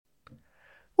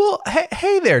Well,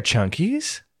 hey there,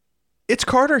 Chunkies. It's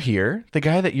Carter here, the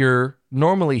guy that you're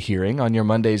normally hearing on your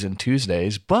Mondays and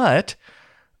Tuesdays, but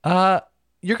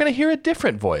you're going to hear a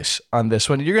different voice on this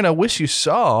one. You're going to wish you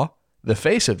saw the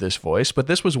face of this voice, but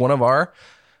this was one of our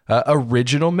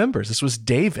original members. This was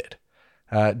David.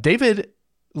 David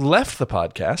left the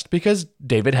podcast because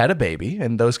David had a baby,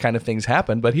 and those kind of things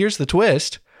happen. But here's the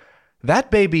twist.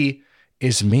 That baby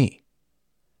is me.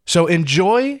 So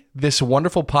enjoy this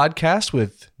wonderful podcast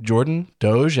with Jordan,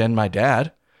 Doge, and my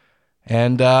dad.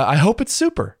 And I hope it's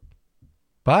super.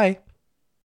 Bye.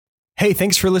 Hey,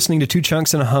 thanks for listening to Two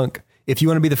Chunks and a Hunk. If you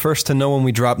want to be the first to know when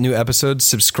we drop new episodes,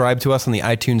 subscribe to us on the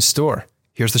iTunes store.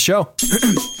 Here's the show.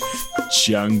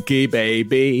 Chunky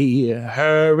baby,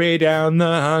 hurry down the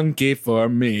hunky for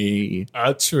me.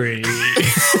 A tree.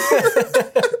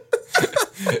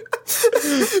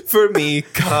 For me,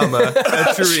 comma,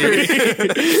 a tree.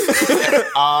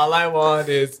 All I want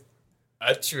is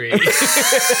a tree.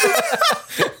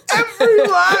 Every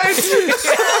line.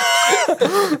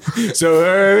 So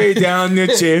hurry down the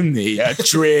chimney, a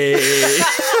tree.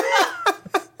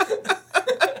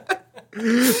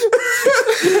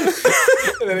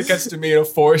 And then it cuts to me in a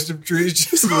forest of trees,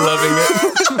 just loving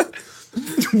it.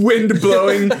 Wind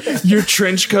blowing your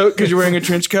trench coat because you're wearing a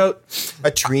trench coat. A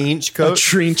trench coat. A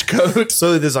trench coat.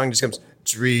 Slowly the song just comes,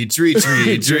 tree, tree,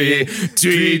 tree, tree,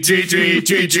 tree, tree, tree,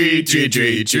 tree, tree, tree,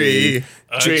 tree, tree.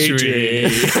 A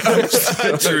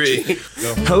tree.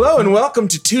 Hello and welcome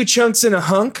to Two Chunks and a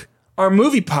Hunk, our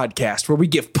movie podcast where we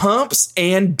give pumps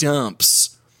and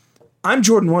dumps. I'm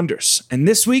Jordan Wonders, and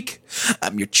this week,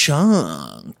 I'm your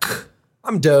chunk.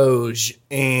 I'm Doge,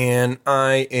 and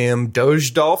I am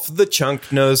Doge Dolph, the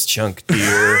chunk-nosed chunk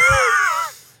deer.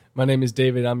 My name is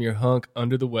David. I'm your hunk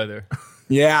under the weather.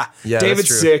 Yeah, that's David's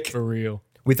true. sick. For real.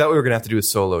 We thought we were going to have to do a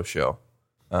solo show.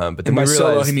 But then And by we solo,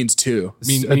 realized he means two.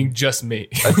 Meaning just me.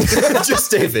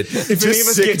 just David. If any of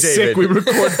us get sick, we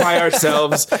record by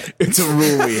ourselves. It's a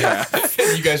rule we have.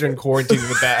 You guys are in quarantine in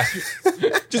the back.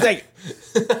 Just like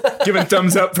giving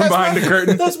thumbs up from behind the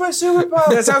curtain. That's my superpower.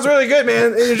 That sounds really good,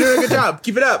 man. You're doing a good job.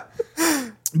 Keep it up.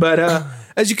 But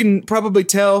as you can probably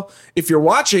tell, if you're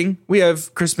watching, we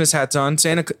have Christmas hats on,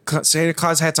 Santa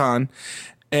Claus hats on.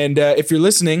 And if you're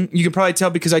listening, you can probably tell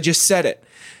because I just said it.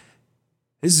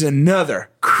 This is another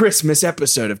Christmas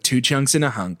episode of Two Chunks and a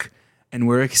Hunk. And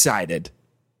we're excited.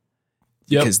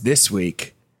 Yep. Because this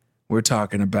week, we're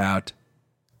talking about...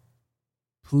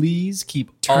 Please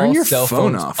keep Turn all your cell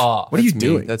phone phones off. off. What are you That's me.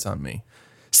 doing? That's on me.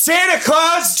 Santa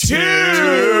Claus 2!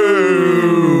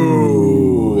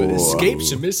 Escape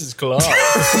to Mrs. Claus.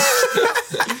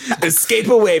 Escape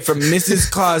away from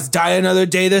Mrs. Claus. Die another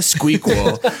day the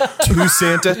squeakquel. Two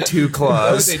Santa, two That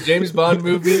Claus. was a James Bond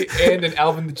movie and an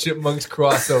Alvin the Chipmunks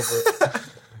crossover.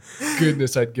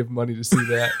 Goodness, I'd give money to see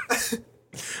that.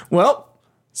 Well,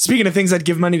 speaking of things I'd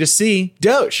give money to see,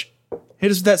 Doge,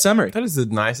 hit us with that summary. That is the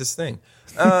nicest thing.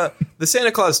 The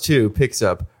Santa Claus 2 picks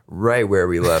up right where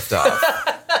we left off.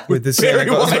 With the Santa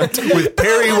Claus with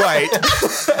Perry White.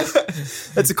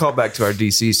 That's a callback to our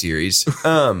DC series.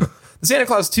 The Santa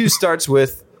Claus 2 starts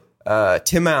with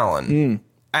Tim Allen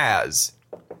as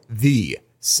the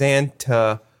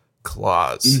Santa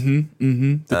Claus.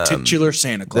 The titular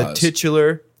Santa Claus. The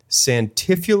titular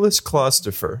Santifulus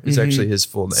Claustifer is actually his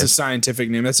full name. It's a scientific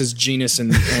name. That's his genus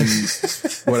and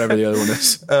whatever the other one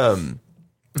is.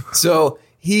 So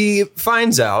he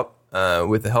finds out,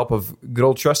 with the help of good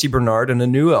old trusty Bernard and a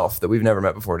new elf that we've never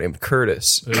met before named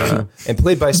Curtis, and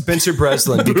played by Spencer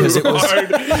Breslin because it was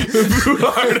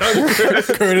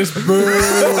Curtis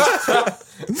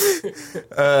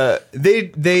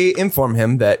they inform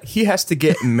him that he has to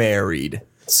get married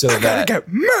so that Get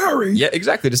married. yeah,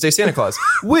 exactly, to stay Santa Claus.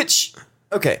 Which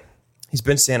he's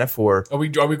been Santa for Are we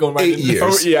going right 8 into years.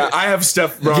 Oh, yeah, I have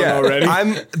stuff wrong already.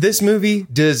 This movie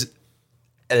does.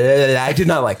 I did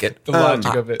not like it. the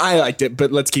logic of it? I liked it,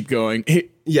 but let's keep going.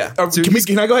 Yeah. So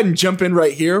Can I go ahead and jump in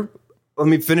right here? let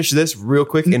me finish this real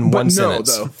quick in But one no,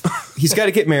 sentence. though. He's got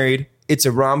to get married. It's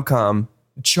a rom-com.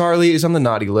 Charlie is on the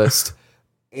naughty list.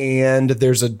 And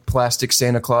there's a plastic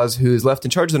Santa Claus who's left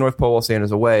in charge of the North Pole while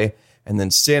Santa's away. And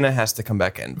then Santa has to come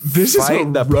back and This is fight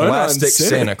a the run-on plastic Santa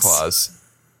sentence. Claus.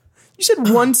 You said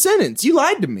one sentence. You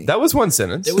lied to me. That was one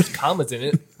sentence. There was commas in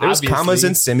it. There was commas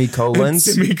and semicolons.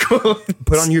 Semicolon.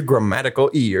 Put on your grammatical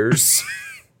ears.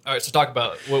 All right, so talk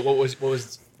about what were we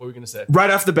going to say? Right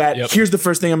off the bat, Yep. here's the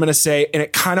first thing I'm going to say, and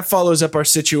it kind of follows up our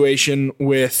situation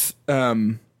with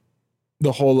the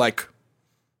whole like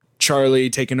Charlie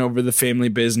taking over the family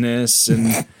business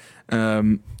and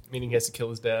Meaning he has to kill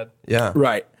his dad. Yeah.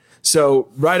 right. So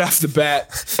right off the bat,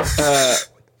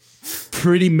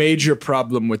 pretty major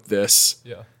problem with this.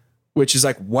 Yeah. which is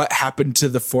like, what happened to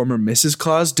the former Mrs.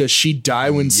 Claus? Does she die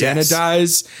when Santa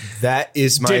dies? That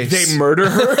is my. Did they murder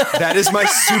her? That is my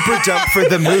super dump for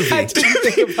the movie. Didn't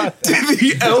think about that. Did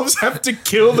the elves have to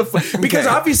kill because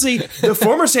obviously the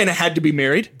former Santa had to be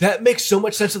married. That makes so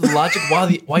much sense of the logic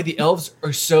why the elves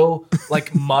are so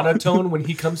like monotone when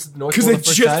he comes to the North Pole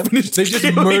Because the first time. They just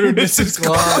killing murdered Mrs.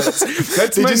 Claus.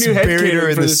 That's They my just new head buried her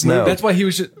in for the this snow. movie. That's why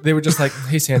they were just like,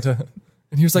 "Hey Santa,"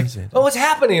 and he was like, "Oh, what's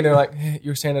happening?" And they're like, "Hey,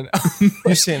 you're Santa now.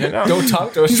 You're saying it. Don't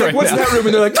talk to us He's right like, what's now." in that room?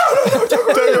 And they're like, no,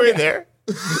 Don't go in there.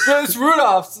 No, it's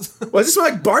Rudolph's. Why does this smell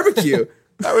like barbecue?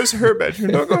 That was her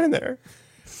bedroom. Don't go in there.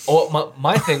 Oh,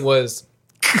 my thing was,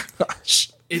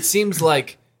 it seems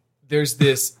like there's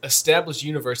this established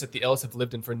universe that the elves have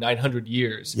lived in for 900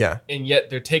 years. Yeah. And yet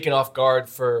they're taken off guard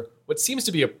for what seems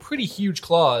to be a pretty huge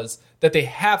clause that they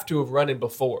have to have run in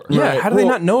before. Yeah, Right. how do they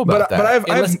Well, not know about that? But I've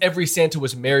Unless every Santa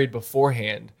was married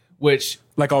beforehand, which,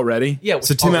 like already. yeah.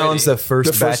 so Tim Allen's the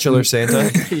first Bachelor Santa.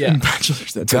 yeah.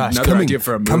 Bachelors. That's another idea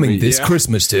for a movie. Yeah.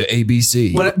 Christmas to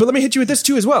ABC. But let me hit you with this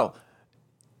too as well.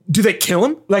 Do they kill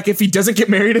him? Like if he doesn't get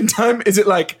married in time, is it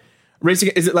like racing?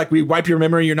 Is it like we wipe your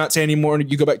memory, you're not saying anymore,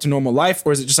 and you go back to normal life,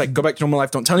 or is it just like go back to normal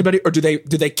life, don't tell anybody, or do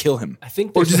they kill him? I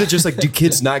think Or there's- does it just like, do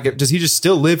kids not get, does he just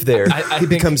still live there? I he think-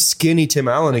 becomes skinny Tim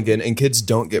Allen again and kids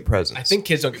don't get presents. I think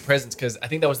kids don't get presents because I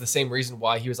think that was the same reason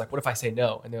why he was like, "What if I say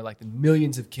no?" And they're like, "Then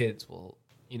millions of kids will,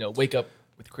 wake up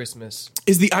with Christmas."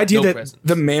 Is the idea No that presents.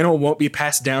 the mantle won't be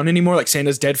passed down anymore? Like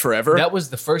Santa's dead forever? That was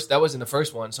the first. That was in the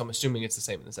first one, so I'm assuming it's the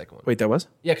same in the second one. Wait, that was?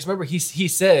 Yeah, because remember he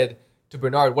said to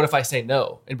Bernard, "What if I say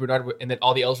no?" And then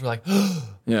all the elves were like,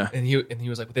 Yeah. and he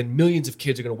was like, "But then millions of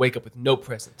kids are going to wake up with no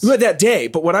presents." But that day.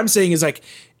 But what I'm saying is like,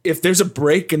 if there's a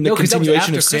break in the No, 'cause that was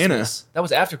continuation after of Santa, Christmas. That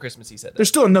was after Christmas. He said that. there's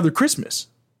still another Christmas.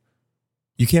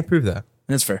 You can't prove that.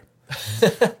 That's fair.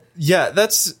 Yeah,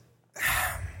 that's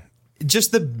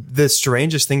just the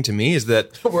strangest thing to me is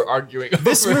that We're arguing over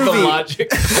This the movie- logic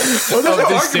Well, of no this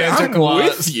argument. Santa I'm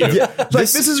Claus. with you. Like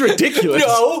this is ridiculous.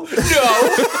 No.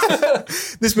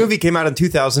 this movie came out in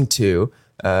 2002,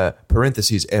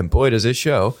 parentheses, and boy does it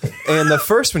show. And the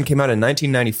first one came out in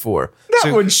 1994.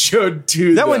 That one showed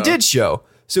too. That one though. did show.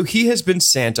 So he has been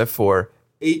Santa for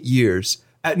 8 years.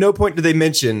 At no point do they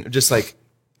mention just like,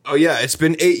 oh yeah, it's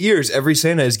been 8 years. Every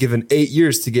Santa is given 8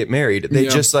 years to get married. They Yeah.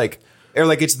 just like, or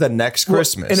like it's the next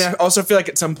Christmas. And I also feel like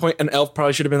at some point an elf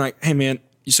probably should have been like, "Hey man,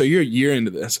 so you're a year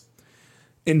into this.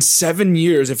 In 7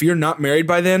 years, if you're not married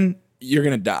by then, you're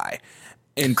gonna die,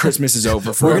 and Christmas is over.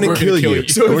 we're Forever. gonna kill you.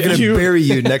 So We're if gonna you- bury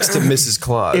you next to Mrs.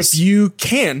 Claus. If you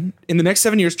can, in the next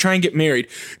 7 years, try and get married.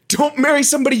 Don't marry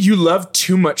somebody you love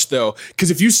too much, though, because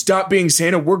if you stop being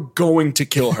Santa, we're going to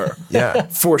kill her. Yeah.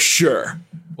 For sure.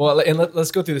 Well, and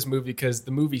let's go through this movie because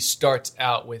the movie starts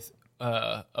out with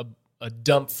a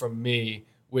dump from me,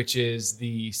 which is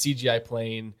the CGI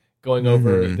plane going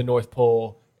over the North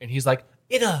Pole, and he's like,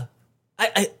 "It sounds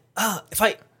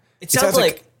sounds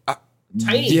like- like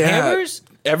tiny hammers."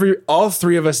 All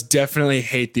three of us definitely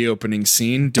hate the opening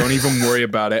scene. Don't even worry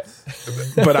about it.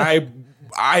 But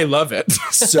I love it.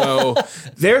 So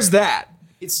there's that.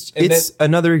 It's And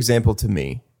another example to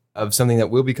me of something that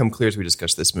will become clear as we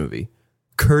discuss this movie.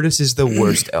 Curtis is the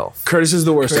worst elf. Curtis is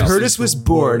the worst. elf. Curtis was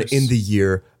born in the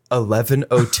year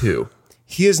 1102.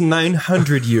 He is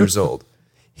 900 years old.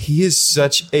 He is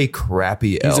such a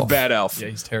crappy elf. He's a bad elf. Yeah,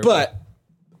 he's terrible. But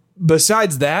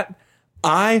besides that,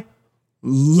 I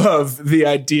love the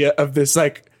idea of this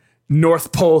like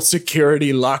North Pole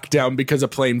security lockdown because a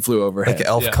plane flew overhead. Like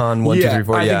ElfCon 1, 2, 3,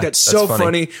 4. I think that's so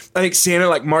funny. I think Santa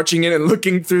like marching in and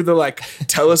looking through the like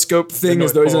telescope thing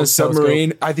as North though he's in Pole a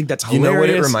submarine. I think that's You hilarious. know what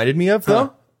it reminded me of,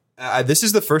 though? This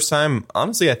is the first time,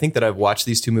 honestly, I think that I've watched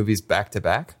these two movies back to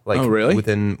back. Like, Oh, really?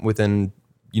 Within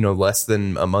less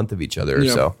than a month of each other or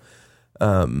Yeah. so.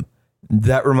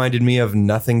 That reminded me of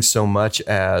nothing so much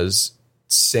as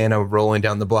Santa rolling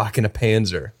down the block in a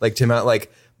Panzer. Like Tim Allen,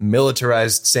 like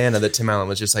militarized Santa that Tim Allen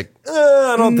was just like,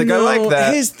 I don't think I like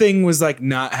that. His thing was like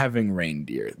not having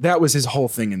reindeer. That was his whole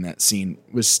thing in that scene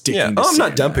was sticking Yeah. to Oh, I'm Santa.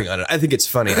 not dumping on it. I think it's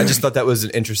funny. I just thought that was an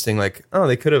interesting, like, oh,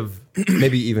 they could have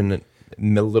maybe even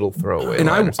a little throwaway. And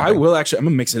line or I something. will actually, I'm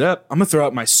going to mix it up. I'm going to throw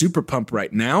out my super pump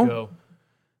right now. Go.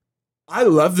 I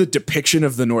love the depiction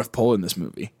of the North Pole in this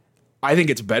movie. I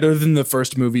think it's better than the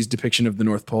first movie's depiction of the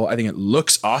North Pole. I think it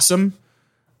looks awesome.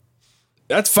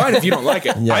 That's fine if you don't like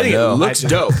it. Yeah, I think no. it looks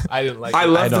dope. I didn't like I it.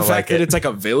 love I the don't fact like that it. it's like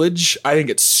a village. I think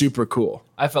it's super cool.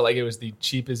 I felt like it was the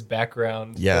cheapest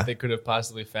background Yeah. that they could have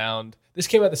possibly found. This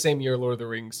came out the same year Lord of the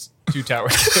Rings 2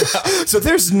 Towers came out. So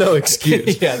there's no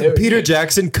excuse. Yeah, there- Peter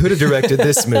Jackson could have directed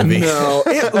this movie. No,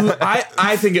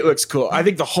 I think it looks cool. I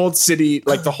think the whole city,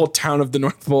 like the whole town of the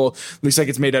North Pole, looks like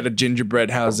it's made out of gingerbread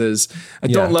houses. I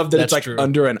don't love that it's that's like true.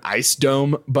 under an ice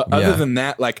dome, but other Yeah. than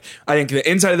that, like I think the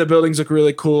inside of the buildings look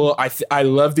really cool. I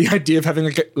love the idea of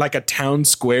having like a town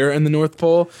square in the North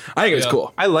Pole. I think it's Yeah.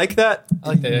 cool. I like that. I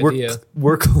like that idea.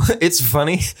 It's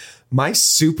funny. My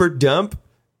super dump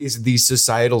is the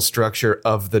societal structure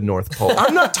of the North Pole.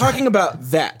 I'm not talking about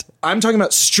that. I'm talking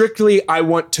about strictly I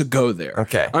want to go there.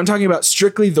 Okay. I'm talking about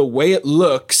strictly the way it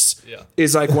looks Yeah.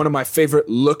 is like one of my favorite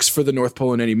looks for the North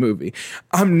Pole in any movie.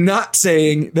 I'm not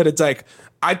saying that it's like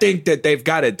I think that they've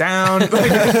got it down, like,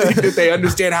 I think that they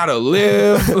understand how to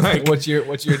live. Like What's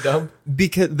your dump?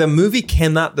 Because the movie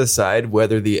cannot decide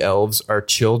whether the elves are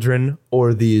children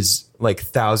or these like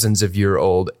thousands of year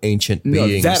old ancient no,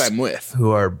 beings that I'm with.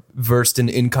 who are versed in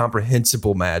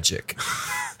incomprehensible magic.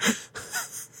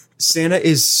 Santa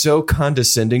is so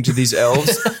condescending to these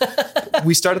elves.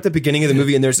 We start at the beginning of the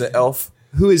movie and there's an elf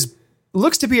who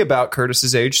looks to be about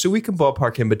Curtis's age, so we can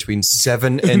ballpark him between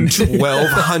 7 and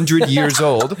 1,200 years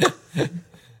old.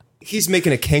 He's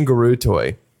making a kangaroo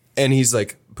toy, and he's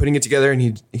like putting it together,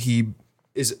 and he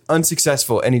is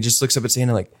unsuccessful, and he just looks up at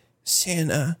Santa like,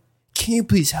 Santa, can you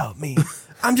please help me?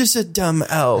 I'm just a dumb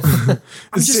elf. I'm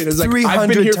just Santa's like, "I've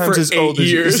been 300 here times for as old 8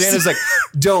 as you. years. Santa's like,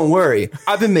 don't worry.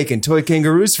 I've been making toy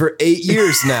kangaroos for 8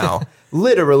 years now.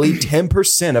 Literally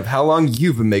 10% of how long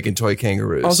you've been making toy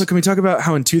kangaroos. Also, can we talk about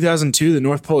how in 2002 the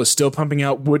North Pole is still pumping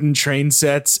out wooden train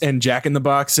sets and Jack in the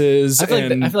Boxes I feel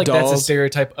and like that's a dolls?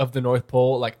 stereotype of the North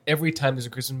Pole. Like every time there's a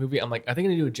Christmas movie, I'm like, are they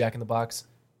going to do a Jack in the Box?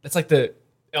 That's like the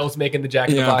elves making the Jack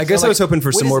in the Yeah. Box. I guess I'm I was like, hoping for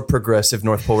what some is- more progressive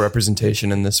North Pole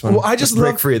representation in this one. Well, I just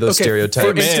break love free of those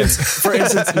stereotypes. For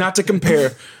instance, not to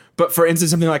compare, but for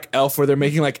instance, something like Elf, where they're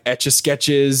making like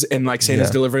etch-a-sketches and like Santa's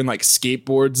Yeah. delivering delivering like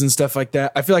skateboards and stuff like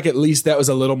that. I feel like at least that was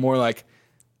a little more like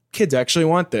kids actually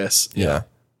want this. Yeah.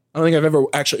 I don't think I've ever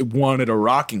actually wanted a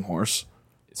rocking horse.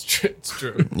 It's true. It's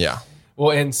true. Yeah.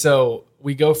 Well, and so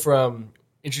we go from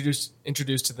introduced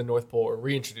to the North Pole or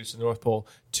reintroduced to the North Pole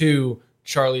to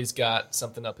Charlie's got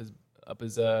something up his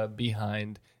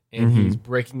behind, and he's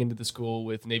breaking into the school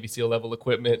with Navy SEAL level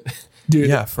equipment. Dude,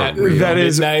 Yeah, for At- real. that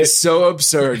is Midnight. so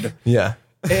absurd. Yeah.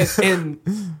 and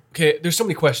okay, there's so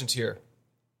many questions here.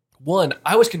 One,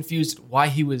 I was confused why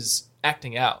he was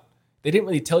acting out. They didn't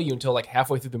really tell you until like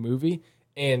halfway through the movie.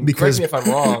 And Because- correct me if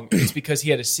I'm wrong, it's because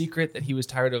he had a secret that he was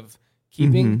tired of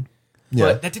keeping. Yeah.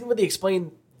 But that didn't really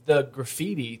explain the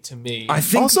graffiti to me. I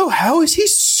think Also, how is he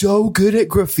so good at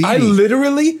graffiti?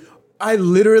 I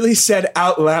literally said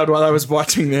out loud while I was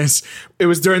watching this. It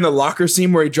was during the locker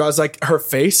scene where he draws like her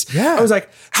face. Yeah. I was like,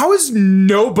 how is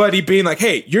nobody being like,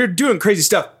 hey, you're doing crazy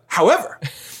stuff. However,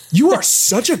 you are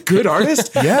such a good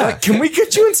artist. Yeah. Like, can we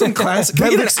get you in some class? Can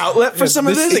we get an outlet for some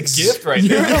of this this? is a gift right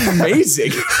You're there.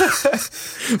 amazing.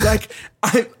 Like,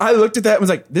 I looked at that and was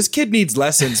like, this kid needs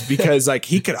lessons because like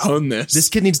he could hone this. This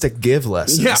kid needs to give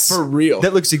lessons. Yeah, for real.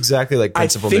 That looks exactly like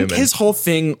Principal I think Newman. his whole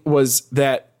thing was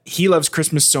that he loves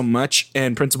Christmas so much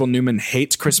and Principal Newman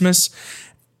hates Christmas.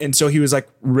 And so he was like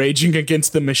raging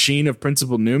against the machine of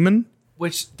Principal Newman.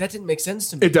 Which that didn't make sense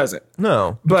to me. It doesn't.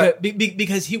 no. But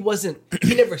because he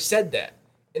never said that.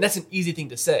 And that's an easy thing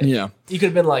to say. Yeah. He could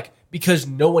have been like, because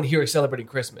no one here is celebrating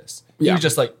Christmas. He Yeah. was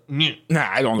just like, "Mm." nah,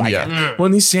 I don't like Yeah. it. Well,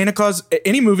 in these Santa Claus,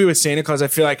 any movie with Santa Claus, I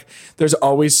feel like there's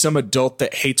always some adult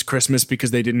that hates Christmas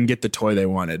because they didn't get the toy they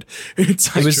wanted. It's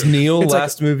like, It was Neil it's like,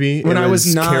 last movie. when It I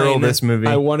was 9, Carol this movie.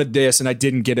 I wanted this and I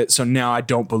didn't get it, so now I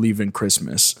don't believe in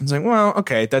Christmas. It's like, well,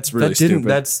 okay, that's really stupid.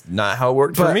 That's not how it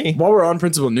worked for But me. while we're on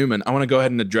Principal Newman, I want to go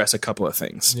ahead and address a couple of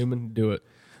things. Newman, do it.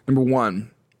 Number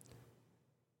one,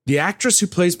 the actress who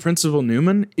plays Principal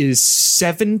Newman is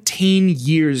 17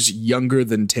 years younger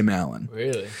than Tim Allen.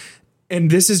 Really?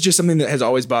 And this is just something that has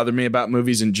always bothered me about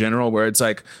movies in general, where it's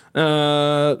like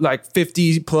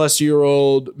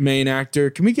 50-plus-year-old main actor.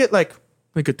 Can we get like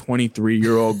a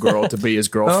 23-year-old girl to be his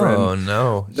girlfriend? Oh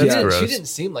no, She that's didn't, gross. she didn't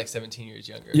seem like 17 years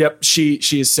younger. Yep, she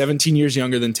is 17 years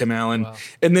younger than Tim Allen. Wow.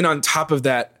 And then on top of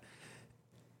that,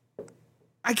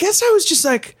 I guess I was just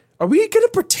like, are we going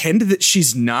to pretend that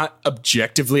she's not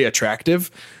objectively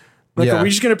attractive? Like, Yeah. are we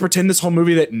just going to pretend this whole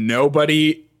movie that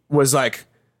nobody was like,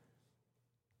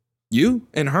 you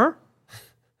and her?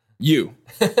 You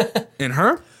and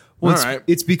her? Well, All it's, right.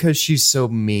 it's because she's so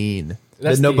mean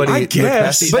That's that nobody. I looked guess.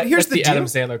 past it. But But here's here's the the Adam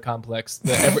deal. Sandler complex.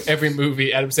 That every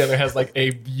movie, Adam Sandler has like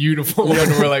a beautiful woman.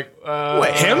 We're like,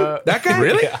 Wait, him? That guy?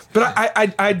 Really? Yeah. But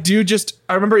I do just,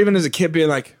 I remember even as a kid being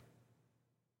like,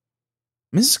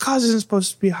 Mrs. Claus isn't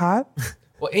supposed to be hot.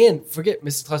 Well, and forget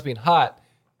Mrs. Claus being hot.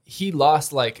 He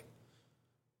lost like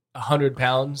 100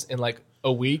 pounds in like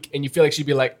a week, and you feel like she'd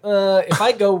be like, if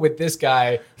I go with this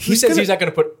guy, who says he's not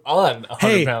going to put on 100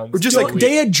 Hey, pounds? just like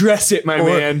they address it, my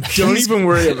man. Don't even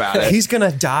worry about it. He's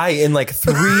gonna die in like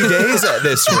 3 days at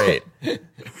this rate.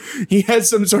 He has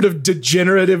some sort of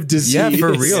degenerative disease. Yeah,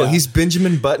 for real. He's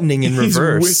Benjamin Buttoning in He's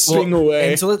reverse. wisping away.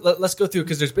 And so let's go through,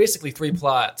 because there's basically three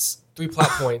plot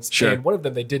points, Sure. and one of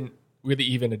them they didn't really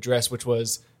even address, which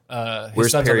was his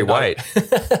Where's son's Perry on the naughty-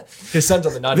 White? His son's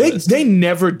on the naughty list. They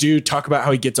never do talk about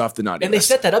how he gets off the naughty And they list.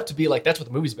 set that up to be like, that's what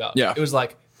the movie's about. Yeah. It was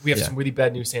like, we have Yeah. some really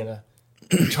bad news, Santa.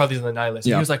 Charlie's on the naughty list.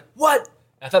 And Yeah. he was like, what?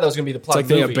 I thought that was going to be the plot like of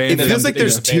the they movie. abandoned It And feels then like they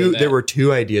there's just abandoned there that. were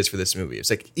 2 ideas for this movie. It's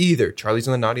like either Charlie's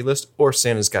on the naughty list or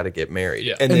Santa's got to get married.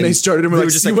 Yeah. and then they started him they like,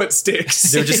 were just see like, what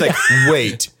sticks. they're just like,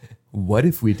 wait, what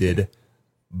if we did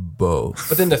both?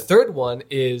 But then the third one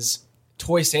is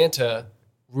Toy Santa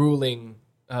ruling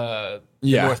the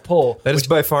Yeah. North Pole. That is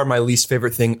by far my least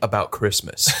favorite thing about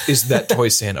Christmas is that Toy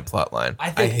Santa plotline. I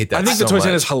I think- hate that. I think so the Toy much.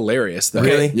 Santa's hilarious, though.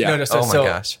 Really? Yeah. No, Oh my so,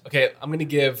 gosh. Okay, I'm going to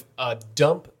give a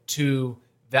dump to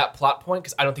that plot point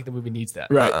because I don't think the movie needs that.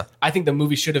 Right. I think the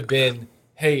movie should have been,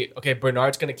 hey, okay,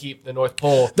 Bernard's going to keep the North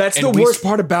Pole. That's and the we- worst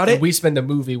part about and it. we spend the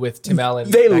movie with Tim Allen.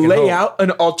 They back at lay home. out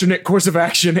an alternate course of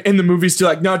action, and the movie's still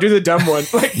like, no, do the dumb one.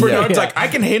 Like, Bernard's Yeah. like, I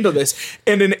can handle this.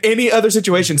 And in any other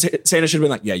situation, Santa should have been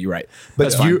like, yeah, you're right. But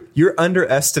That's fine. you're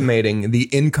underestimating the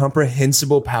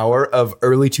incomprehensible power of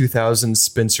early 2000s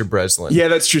Spencer Breslin. Yeah,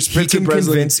 that's true. He Spencer can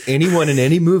Breslin. convince anyone in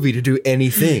any movie to do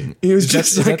anything. He was Is that,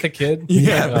 just is like, that the kid?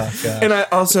 Yeah. Oh, God. And I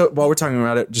also, while we're talking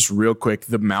about it, just real quick,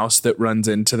 the mouse that runs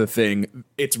into the thing,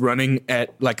 it's running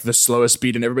at like the slowest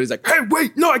speed, and everybody's like, hey,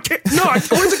 wait, no, I can't. No, where's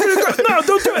it going to go? No,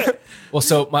 don't do it. Well,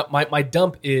 so my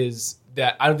dump is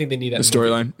that I don't think they need that The movie.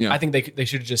 storyline, yeah. I think they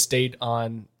should have just stayed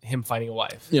on him finding a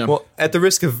wife. Yeah. Well, at the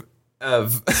risk of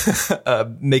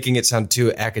making it sound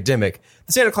too academic,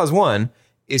 the Santa Claus 1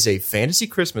 is a fantasy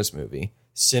Christmas movie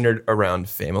centered around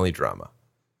family drama.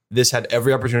 This had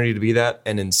every opportunity to be that,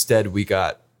 and instead we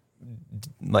got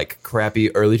like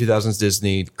crappy early 2000s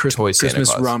Disney toy Santa Christmas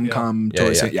Claus. rom-com Yeah, toy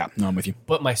yeah. Santa. Yeah, no, I'm with you.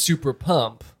 But my super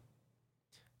pump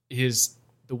is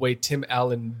the way Tim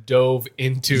Allen dove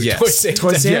into Yes. Toy Santa.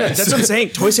 Toy Santa. Yes. That's what I'm saying.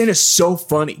 Toy Santa is so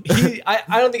funny. I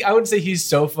don't think I wouldn't say he's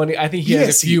so funny. I think he has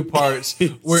Yes, a few he parts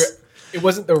is. where it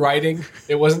wasn't the writing,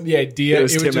 it wasn't the idea, It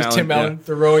was just Tim Tim Allen, Allen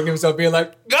throwing himself, being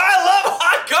like, "I love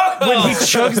hot cocoa." When he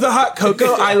chugs the hot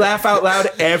cocoa, I laugh out loud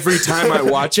every time I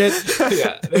watch it.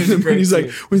 yeah, there's a when great he's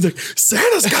like, scene.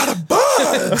 Santa's got a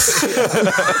buzz.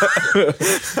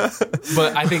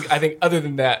 But I think other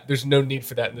than that, there's no need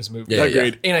for that in this movie. Yeah,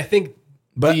 Agreed. And I think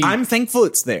But the- I'm thankful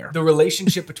it's there. the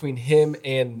relationship between him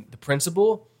and the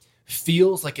principal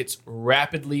feels like it's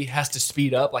rapidly has to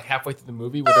speed up like halfway through the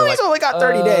movie where they're like, He's only got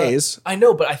 30 days. I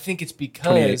know, but I think it's 28.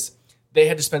 because they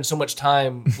had to spend so much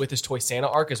time with this Toy Santa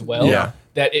arc as well Yeah.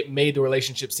 that it made the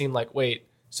relationship seem like, wait,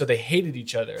 so they hated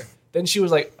each other. Then she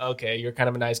was like, okay, you're kind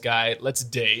of a nice guy. Let's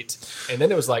date. And then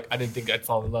it was like, I didn't think I'd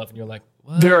fall in love. And you're like,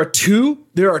 what? There are two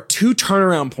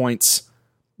turnaround points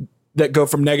that go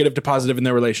from negative to positive in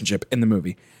their relationship in the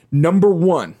movie. Number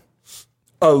one,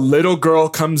 a little girl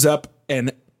comes up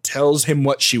and tells him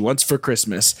what she wants for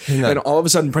Christmas. And all of a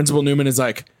sudden, Principal Newman is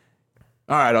like,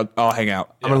 all right, I'll hang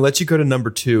out. I'm going to let you go to number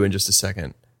 2 in just a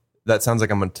second. That sounds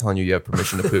like I'm telling you have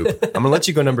permission to poop. I'm going to let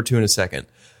you go number 2 in a second.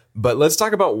 But let's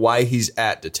talk about why he's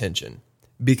at detention.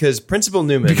 Because Principal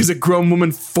Newman... Because a grown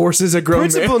woman forces a grown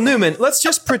Principal man. Newman, let's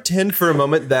just pretend for a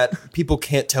moment that people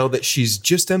can't tell that she's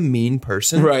just a mean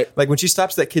person. Right. Like when she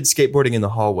stops that kid skateboarding in the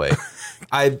hallway,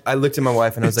 I looked at my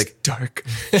wife and I was like, Dark.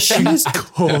 she is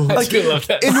cold. I do love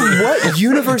that. In what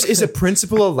universe is a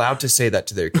principal allowed to say that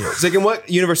to their kids? Like, in what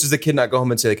universe does the kid not go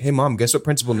home and say, like, hey, Mom, guess what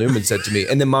Principal Newman said to me?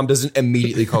 And then Mom doesn't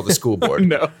immediately call the school board.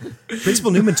 No. Principal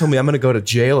Newman told me I'm going to go to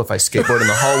jail if I skateboard in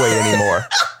the hallway anymore.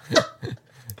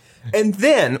 And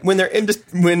then when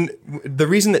when the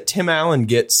reason that Tim Allen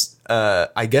gets,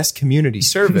 I guess, community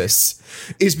service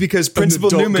is because Principal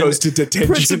adult Newman goes to detention.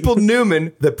 Principal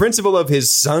Newman, the principal of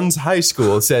his son's high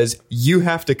school, says you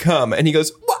have to come, and he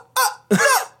goes, "What?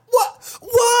 What?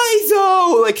 Why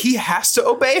though?" Like he has to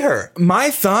obey her. My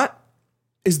thought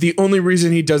is the only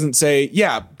reason he doesn't say,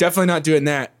 yeah, definitely not doing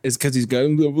that is because he's got a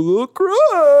little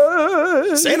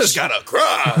crush. Santa's got a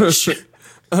crush.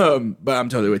 But I'm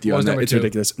totally with you What on was that. number It's two?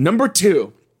 ridiculous. Number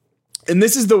 2, and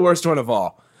this is the worst one of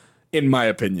all, in my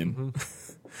opinion.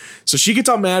 So she gets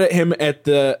all mad at him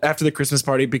after the Christmas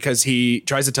party because he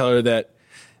tries to tell her that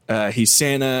he's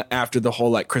Santa after the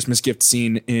whole like Christmas gift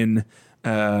scene in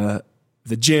the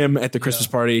gym at the Christmas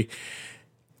party.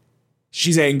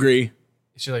 She's angry.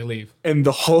 She's like, leave. And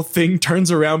the whole thing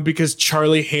turns around because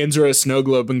Charlie hands her a snow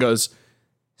globe and goes,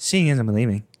 seeing isn't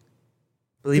believing.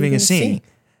 Believing is seeing.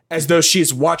 As though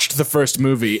she's watched the first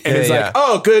movie and is yeah. like,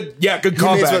 oh, good. Yeah, good You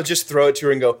may as well callback. just throw it to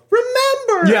her and go,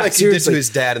 remember? Yeah, like he did to seriously. his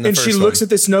dad in the and first she one. looks at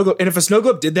this snow globe. And if a snow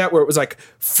globe did that where it was like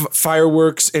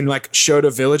fireworks and like showed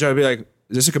a village, I'd be like,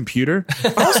 is this a computer?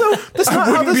 Also, that's I not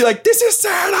how wouldn't be like, this is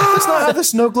Santa. that's not how the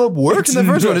snow globe works in the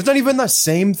first one. It's not even the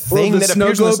same thing the that snow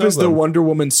appears in the globe snow is the globe. Wonder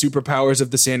Woman superpowers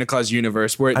of the Santa Claus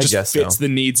universe, where it I just guess fits so. the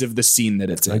needs of the scene that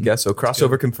it's in. I guess so.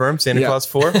 Crossover confirmed. Santa Yeah. Claus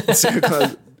 4. Santa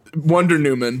Claus, Wonder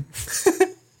Newman.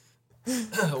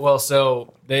 Well,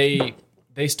 so they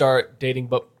start dating,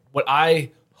 but what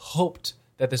I hoped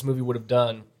that this movie would have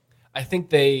done, I think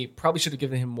they probably should have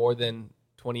given him more than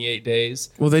 28 days.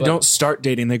 Well, they But- don't start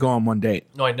dating; they go on one date.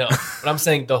 No, I know, but I'm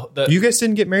saying the You guys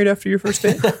didn't get married after your first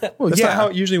date? Well, that's yeah. not how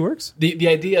it usually works. the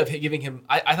idea of giving him,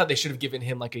 I thought they should have given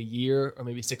him like a year or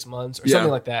maybe 6 months or Yeah.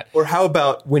 something like that. Or how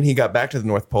about when he got back to the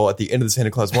North Pole at the end of the Santa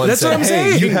Claus 1 That's said, what I'm hey,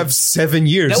 saying. you have 7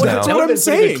 years That would now. have what been I'm a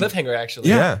pretty good saying. cliffhanger, actually.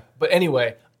 Yeah. But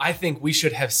anyway, I think we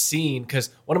should have seen, because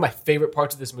one of my favorite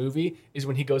parts of this movie is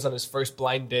when he goes on his first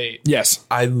blind date. Yes,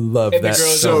 I love And the that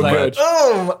girl's so like, much.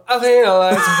 I think I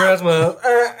like some Christmas.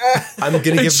 I'm going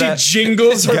to and give she that...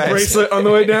 jingles her Guys. bracelet on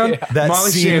the way down. That Molly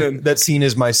scene, Shannon. that scene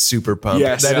is my super pump.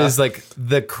 Yes. That is Yeah. like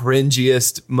the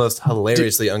cringiest, most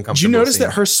hilariously uncomfortable. Did you notice scene.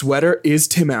 that her sweater is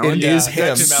Tim Allen? It is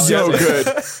him. Tim Allen. So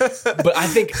Yes. good. But I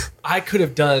think I could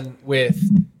have done with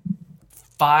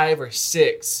 5 or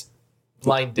 6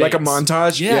 blind dates. Like a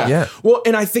montage? Yeah. Yeah. Well,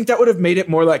 and I think that would have made it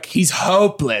more like he's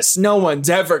hopeless. No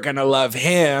one's ever going to love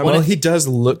him. Well, he does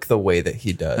look the way that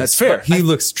he does. That's fair. But he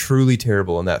looks truly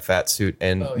terrible in that fat suit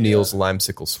and Neil's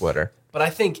limesicle sweater. But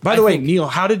I think. By the way, think Neil,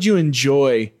 how did you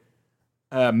enjoy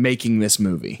making this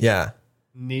movie? Yeah.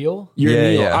 Neil. You're Yeah,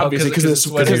 Neil, yeah. obviously, Oh, because 'cause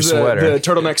of of the the sweater. the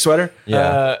turtleneck sweater.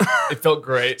 Yeah. It felt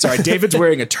great. Sorry, David's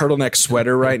wearing a turtleneck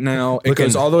sweater right now. It Looking-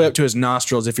 goes all the way up to his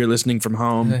nostrils if you're listening from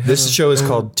home. This show is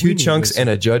called Two Chunks and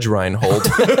a Judge Reinhold.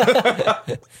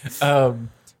 What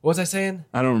was I saying?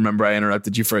 I don't remember. I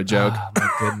interrupted you for a joke. Oh, my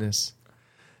goodness.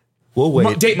 We'll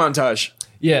wait. Date montage.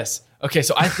 Yes. Okay.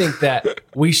 So I think that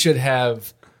we should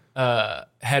have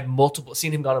had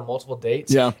seen him gone on multiple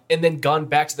dates. Yeah. And then gone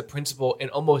back to the principal and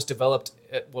almost developed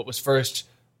what was first,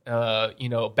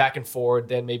 back and forward,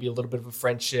 then maybe a little bit of a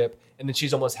friendship. And then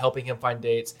she's almost helping him find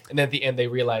dates. And then at the end, they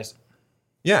realize,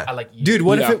 Yeah. I like you. Dude,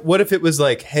 what Yeah. if it was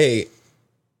like, hey,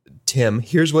 Tim,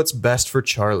 here's what's best for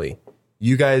Charlie.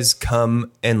 You guys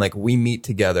come and like we meet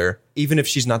together. Even if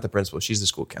she's not the principal, she's the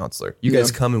school counselor. You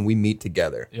guys come and we meet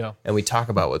together. Yeah. And we talk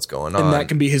about what's going on. And that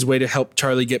can be his way to help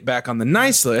Charlie get back on the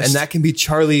nice list. And that can be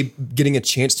Charlie getting a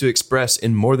chance to express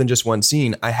in more than just one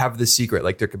scene, I have this secret.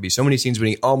 Like there could be so many scenes when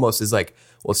he almost is like,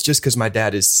 well, it's just because my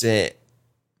dad is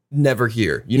never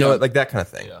here. You know, like that kind of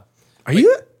thing. Yeah. Are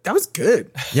you? That was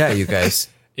good. Yeah, you guys.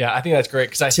 Yeah, I think that's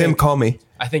great. Because Tim, call me.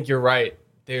 I think you're right.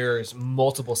 There's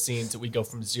multiple scenes that we go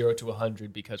from 0 to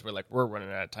 100 because we're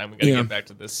running out of time. We got to Yeah. get back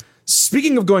to this.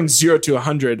 Speaking of going 0 to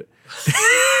 100,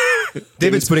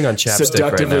 David's putting on chapstick right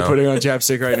seductively now. putting on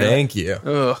chapstick right now. Thank you.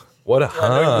 Ugh. What a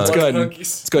hunk. Let's go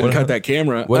ahead and cut that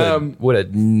camera. What a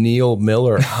Neil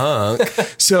Miller hunk.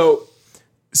 So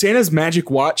Santa's magic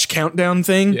watch countdown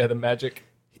thing. Yeah, the magic.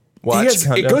 Watch It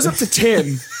countdown. goes up to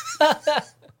 10.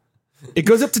 It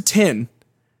goes up to 10.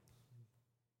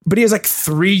 But he has like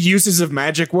 3 uses of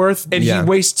magic worth, and Yeah. he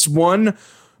wastes 1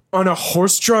 on a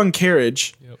horse-drawn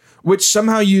carriage, which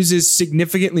somehow uses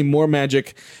significantly more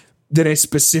magic than a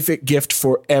specific gift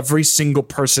for every single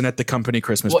person at the company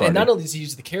Christmas Well, party. and not only does he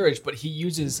use the carriage, but he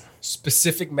uses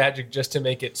specific magic just to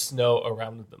make it snow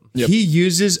around them. He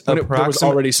uses When there was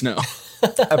already snow.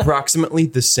 approximately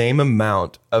the same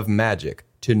amount of magic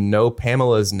to know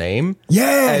Pamela's name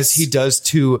Yes! as he does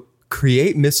to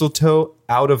create mistletoe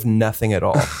out of nothing at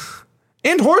all.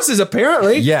 And horses,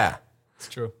 apparently. Yeah. It's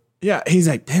true. Yeah, he's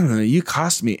like, damn, you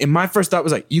cost me. And my first thought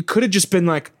was like, you could have just been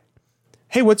like,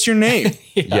 hey, what's your name?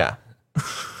 Yeah.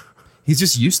 He's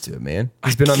just used to it, man.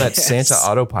 He's been on that guess. Santa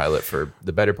autopilot for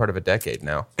the better part of a decade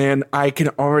now. And I can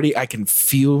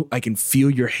feel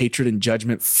your hatred and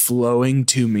judgment flowing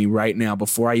to me right now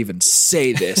before I even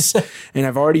say this. And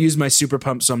I've already used my super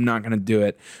pump, so I'm not going to do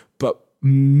it. But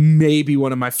maybe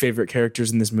one of my favorite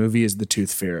characters in this movie is the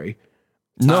Tooth Fairy.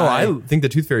 No, I think the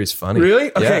Tooth Fairy is funny. Really?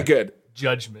 Okay, Yeah. good.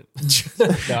 Judgment. No,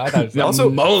 I thought it was Also,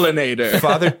 Molinator.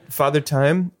 Father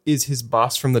Time is his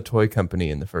boss from the toy company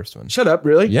in the first one. Shut up,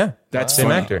 really? Yeah. That's same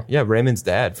funny. actor. Yeah, Raymond's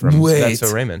dad from Wait. That's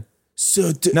So Raymond.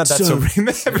 So Not That's So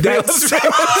Raymond. Everybody else is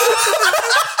Raymond.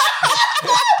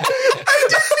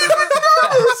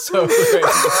 so great.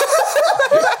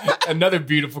 Another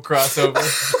beautiful crossover.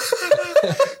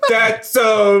 That's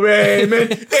so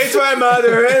Raymond. It's my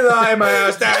mother-in-law in my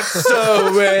house. That's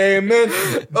so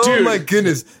Raymond. Oh my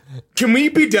goodness. Can we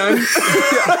be done?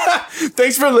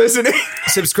 Thanks for listening.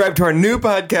 Subscribe to our new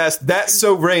podcast, That's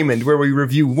So Raymond, where we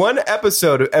review one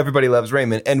episode of Everybody Loves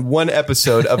Raymond and one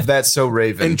episode of That's So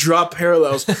Raven. And draw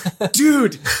parallels.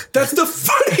 Dude, that's the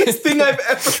funniest thing I've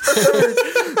ever heard.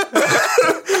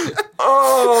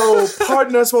 Oh,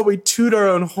 pardon us while we toot our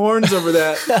own horns over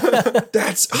that.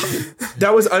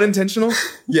 That was unintentional.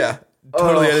 Yeah,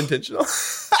 totally unintentional.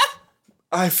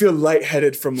 I feel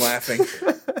lightheaded from laughing.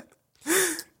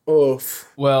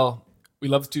 Oof. Well, we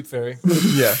love the Tooth Fairy.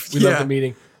 Yeah. We love the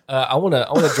meeting. I want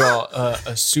to draw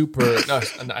a super. No,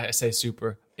 I say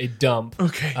super. A dump.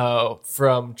 Okay.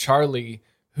 From Charlie,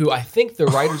 who I think the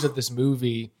writers of this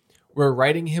movie were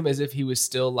writing him as if he was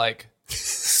still like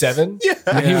 7.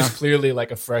 And he was clearly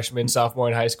like a freshman, sophomore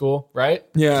in high school, right?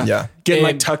 Yeah. Yeah. Getting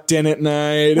like And tucked in at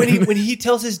night. When he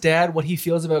tells his dad what he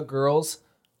feels about girls,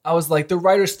 I was like, the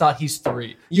writers thought he's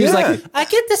 3. He was like, I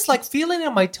get this like feeling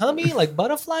in my tummy, like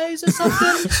butterflies or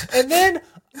something. And then,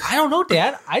 I don't know,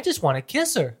 Dad, I just want to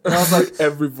kiss her. And I was like,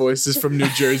 Every voice is from New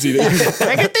Jersey.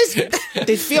 I get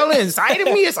this feeling inside of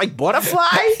me. It's like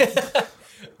butterfly.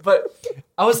 but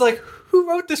I was like, who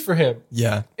wrote this for him?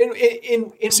 Yeah. In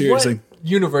Seriously. what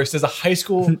universe does a high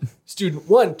school student,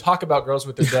 one, talk about girls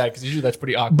with their dad? Because usually that's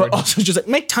pretty awkward. But also just like,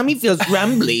 my tummy feels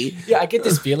rumbly. yeah, I get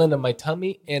this feeling in my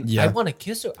tummy and Yeah. I want to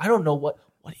kiss her. I don't know what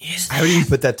is I that? haven't even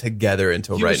put that together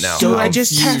until right was now. So how I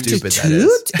just have to stupid that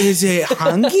is. toot? Is it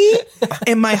hungy?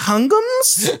 Am my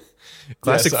hungums?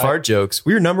 Classic Yes, fart jokes.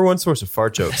 We were number one source of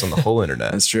fart jokes on the whole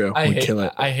internet. That's true. I kill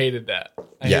it. hated that.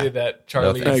 I Yeah. hated that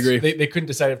Charlie. No, I agree. They couldn't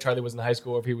decide if Charlie was in high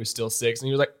school or if he was still 6, and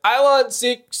he was like, "I want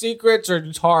secrets or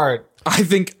it's hard." I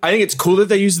think it's cool that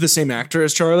they use the same actor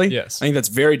as Charlie. Yes. I think that's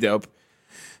very dope.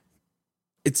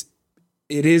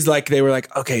 It is like they were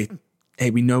like, okay, hey,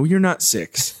 we know you're not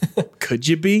 6. Could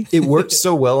you be? It worked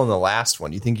so well on the last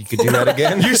one. You think you could do that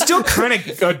again? You're still kind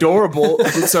of adorable.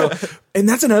 So, and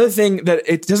that's another thing that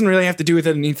it doesn't really have to do with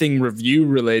anything review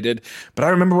related. But I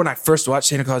remember when I first watched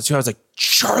Santa Claus 2, I was like,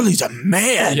 Charlie's a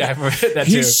man. Yeah, I remember that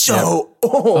too. He's so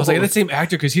old. I was like, "That's the same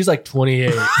actor because he's like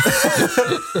 28."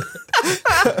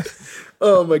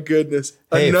 Oh my goodness.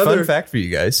 Hey, fun fact for you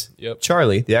guys. Yep.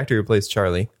 Charlie, the actor who plays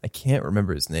Charlie, I can't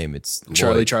remember his name. It's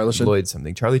Charlie Lloyd, Charlerson? Lloyd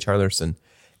something. Charlie Charlerson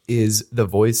is the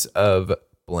voice of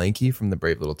Blanky from The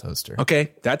Brave Little Toaster.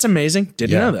 Okay, that's amazing.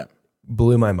 Didn't Yeah. know that.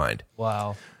 Blew my mind.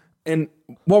 Wow. And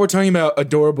while we're talking about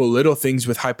adorable little things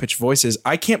with high pitched voices,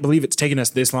 I can't believe it's taken us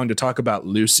this long to talk about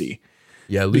Lucy.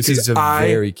 Yeah, Lucy's a I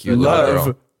very cute little love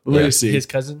girl. Lucy. His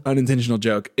cousin. Unintentional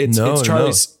joke. It's No,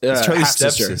 Charlie's, it's Charlie's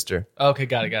half-sister. stepsister. Okay,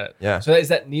 got it. Yeah. So is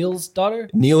that Neil's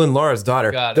daughter? Neil and Laura's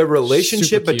daughter. Got it. The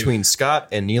relationship Super cute. between Scott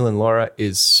and Neil and Laura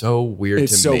is so weird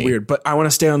It's to so me. weird. But I want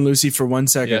to stay on Lucy for 1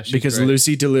 second Yeah, she's because great.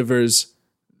 Lucy delivers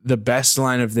the best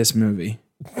line of this movie.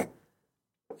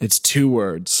 It's 2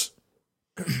 words.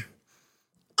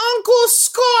 Uncle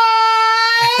Scott!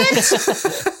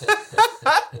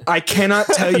 I cannot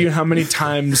tell you how many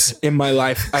times in my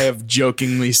life I have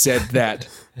jokingly said that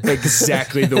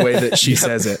exactly the way that she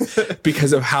says it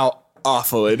because of how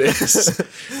awful it is.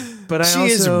 But She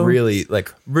is really,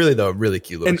 like, really though, really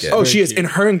cute little and, kid. oh, she is. And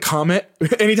her and Comet,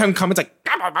 anytime Comet's like,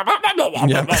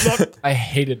 I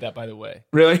hated that, by the way.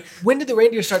 really? When did the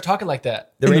reindeer start talking like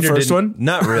that? The in the reindeer first didn't- one?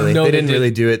 Not really. No, they they didn't did.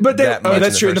 really do it But they, that much.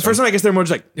 that's true. In the first one, I guess they're more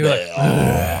just like, They were like,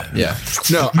 Yeah.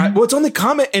 no. Well, it's only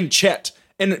Comet and Chet.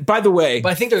 And by the way,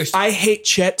 but I think there's. I hate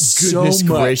Chet Goodness so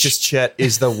much. gracious, Chet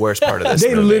is the worst part of this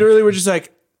They movie. literally were just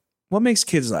like, what makes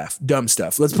kids laugh? Dumb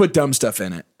stuff. Let's put dumb stuff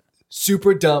in it.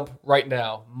 super dump right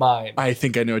now. Mine. I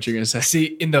think I know what you're going to say. See,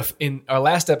 in our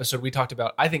last episode, we talked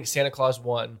about, I think Santa Claus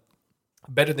 1,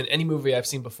 better than any movie I've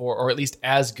seen before, or at least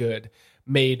as good,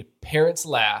 made parents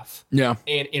laugh Yeah.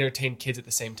 and entertain kids at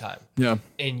the same time. Yeah.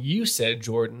 And you said,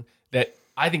 Jordan, that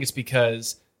I think it's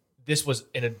because this was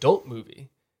an adult movie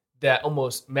that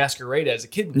almost masqueraded as a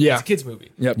kid's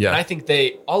movie. Yep. Yeah. And I think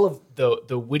all of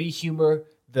the witty humor,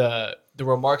 the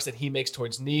remarks that he makes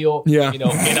towards Neil, Yeah. in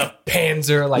a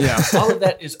panzer, like all of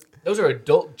that those are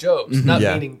adult jokes, not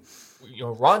Yeah. meaning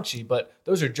raunchy, but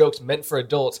those are jokes meant for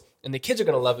adults, and the kids are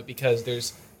going to love it because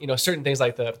there's certain things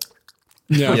like the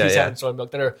Yeah. Yeah. he's having soy milk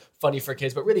that are funny for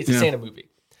kids, but really it's a Santa movie.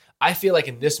 I feel like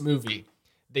in this movie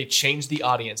they changed the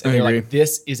audience and I they're agree. like,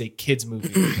 this is a kids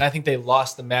movie. And I think they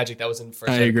lost the magic that was in first.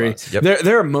 I Santa agree. Claus. Yep.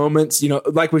 There are moments,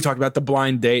 like we've talked about, the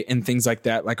blind date and things like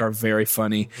that, like are very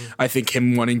funny. I think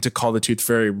him wanting to call the Tooth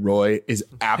Fairy Roy is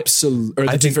absolute, or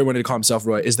the Tooth Fairy wanting to call himself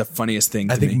Roy is the funniest thing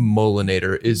to I think me.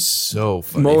 Molinator is so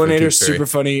funny. from Molinator's Tooth Fairy. super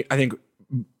funny. I think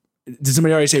Did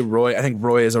somebody already say Roy? I think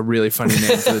Roy is a really funny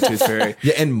name for the Tooth Fairy.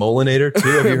 Yeah, and Molinator too.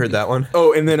 Have you heard that one?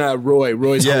 Oh, and then Roy.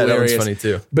 Roy's Yeah, that hilarious. one's funny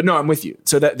too. But no, I'm with you.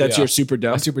 So that's Yeah. your super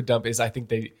dumb. My super dump is I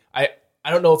think I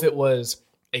don't know if it was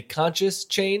a conscious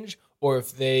change or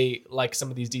if they, like some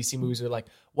of these DC movies, are like,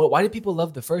 well, why did people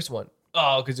love the first one?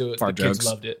 Oh, because the Fart kids jokes.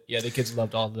 loved it. Yeah, the kids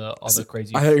loved all the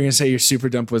crazy. I thought you were gonna say your super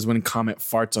dump was when Comet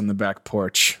farts on the back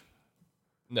porch.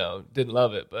 No, didn't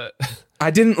love it, but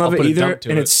I didn't love I'll it put a either, dump to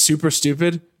and it. it's super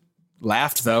stupid.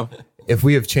 Laughed though. If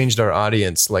we have changed our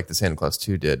audience like the Santa Claus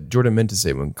 2 did, Jordan meant to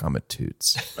say when Comet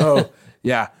toots. Oh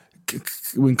yeah,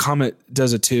 when Comet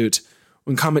does a toot,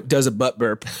 when Comet does a butt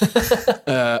burp,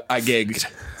 I giggled.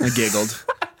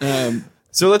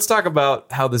 So let's talk about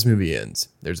how this movie ends.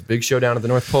 There's a big showdown at the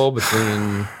North Pole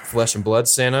between Flesh and Blood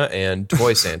Santa and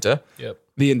Toy Santa. yep.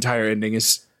 The entire ending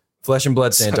is Flesh and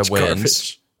Blood Santa such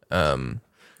wins. garbage.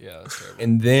 Yeah, that's terrible.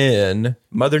 And then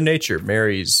Mother Nature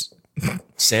marries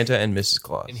Santa and Mrs.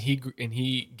 Claus. And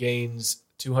he gains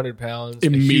 200 pounds, a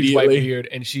huge white Immediately. beard,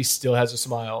 and she still has a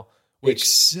smile, which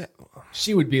Except-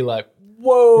 she would be like,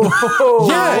 "Whoa,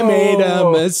 I made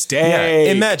a mistake.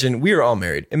 Yeah, imagine we are all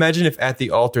married. Imagine if at the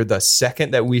altar, the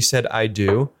second that we said "I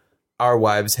do," our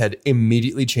wives had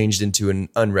immediately changed into an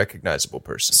unrecognizable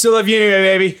person. Still love you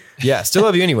anyway, baby. Yeah, still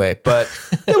love you anyway, but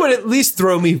it would at least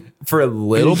throw me for a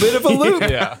little bit of a loop.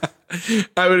 yeah,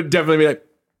 I would definitely be like,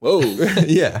 whoa.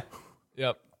 Yeah.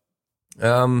 yep."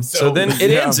 So then it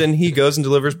yeah. ends, and he goes and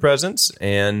delivers presents,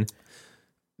 and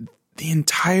The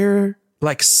entire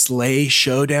like sleigh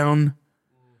showdown,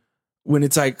 when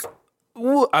it's like,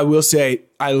 I will say,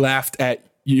 I laughed at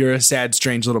 "You're a Sad,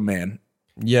 Strange Little Man."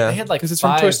 yeah, They had like 'cause it's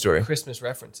from 5 Toy Story. Christmas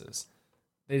references.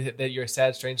 That "You're a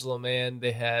Sad, Strange Little Man."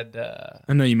 They had,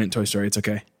 I know you meant Toy Story. It's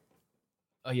okay.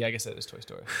 oh yeah, I guess that is Toy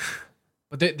Story.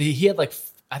 But he had like,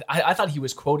 I thought he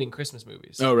was quoting Christmas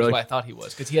movies. Oh, really? That's what I thought he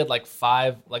was, because he had like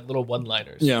 5 like little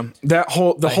one-liners. Yeah, the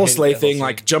whole hated sleigh that whole thing, scene.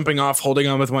 like jumping off, holding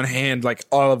on with one hand, like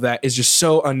all of that is just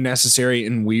so unnecessary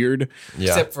and weird.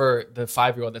 Yeah, Except for the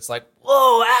 5-year-old that's like,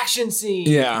 "Whoa, action scene!"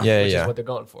 Yeah, yeah, which yeah. is what they're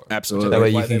going for. Absolutely. Which That way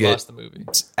is you why can they get- lost the movie.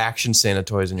 It's action Santa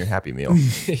toys in your Happy Meal.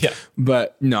 Yeah,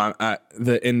 But no,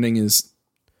 the ending is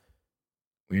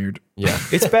weird. Yeah,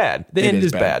 it's bad. The It end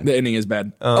is bad. The ending is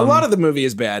bad. A lot of the movie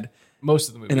is bad, most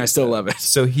of the movie, and I is still bad. love it.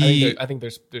 So he I think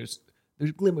there's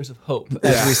glimmers of hope,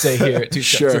 as we say here at Two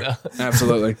Shots. Sure, Now.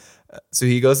 absolutely. So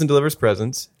he goes and delivers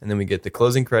presents, and then we get the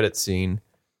closing credits scene,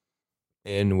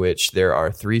 in which there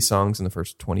are 3 songs in the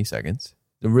first 20 seconds.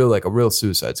 A real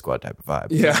Suicide Squad type of vibe.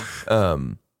 Yeah,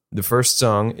 The first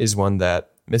song is one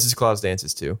that Mrs. Claus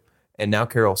dances to, and now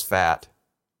Carol's fat,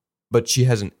 but she's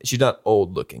not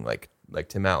old looking like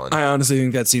Tim Allen. I honestly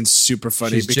think that scene's super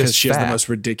funny She's because just she has the fat. most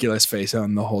ridiculous face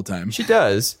on the whole time. She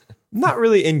does. Not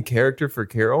really in character for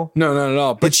Carol, No, not at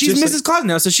all. But It's she's just Mrs. Claus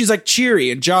now, so she's like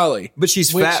cheery and jolly. but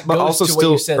she's Which fat, but goes also to what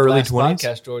still you said early last 20s.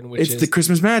 podcast, Jordan, which It's is the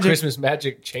Christmas magic. Christmas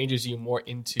magic changes you more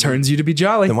into. Turns you to be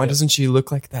jolly. Then why doesn't she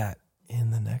look like that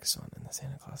in the next one, in the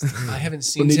Santa Claus? I haven't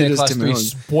seen neither Santa does Claus Tim 3. Allen.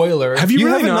 Spoiler. Have you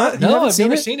really haven't not? not- No, haven't I've seen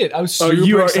never it? seen it. I was Oh, super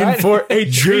you are excited. in for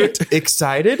a treat.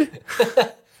 Excited?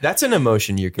 That's an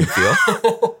emotion you can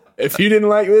feel. If you didn't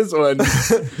like this one,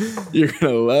 you're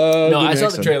gonna love. No, the I saw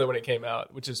next the one. trailer when it came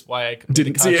out, which is why I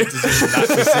Didn't see it. not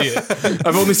to see it.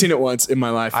 I've only seen it once in my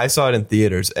life. I saw it in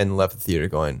theaters and left the theater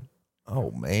going,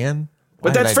 "Oh man!" But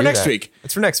Why did that's I for do next that? week.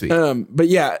 It's for next week. But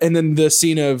yeah, and then the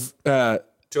scene of Toy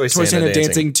Toy Santa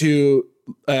dancing to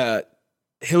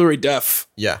Hillary Duff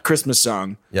Yeah, Christmas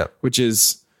song, yeah. which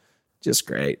is just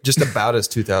great. Just about as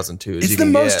 2002 as It's you the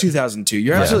can most get. 2002.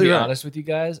 You're To absolutely be right. honest with you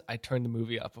guys, I turned the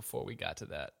movie up before we got to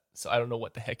that, so I don't know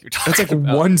what the heck you're talking That's like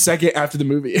about. 1 second after the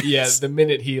movie. Yeah, the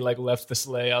minute he like left the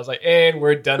sleigh, I was like, "And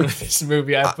we're done with this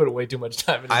movie." I put way too much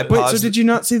time into I this. Wait, so paused- did you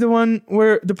not see the one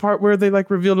where the part where they like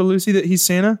reveal to Lucy that he's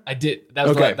Santa? I did. That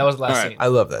was Okay. that was the last All right. scene. I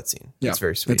love that scene. Yeah, It's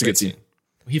very sweet. That's a good scene.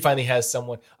 He finally has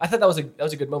someone. I thought that was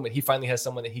a good moment. He finally has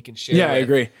someone that he can share. Yeah, I with.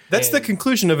 agree. That's the And-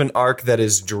 conclusion of an arc that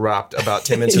is dropped about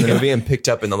 10 minutes in the movie and picked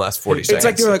up in the last 40 seconds. It's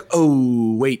like they're like,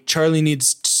 oh wait, Charlie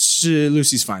needs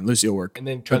Lucy's fine. Lucy will work. And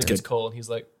then Charlie That's gets good. Cole, and he's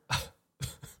like,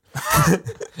 and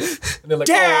they're like,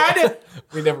 Dad! "Oh,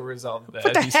 we never resolved that.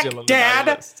 What the He's heck, still on the Dad?"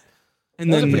 naughty list."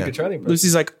 And That was a then pretty good Charlie impression.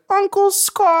 Lucy's like, Uncle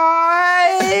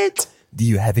Scott. Do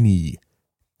you have any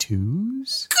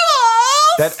twos?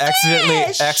 That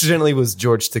accidentally was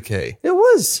George Takei. It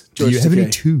was. Do you George have any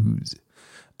Takei. twos?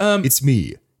 It's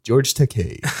me, George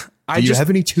Takei. I Do you just- have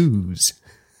any twos?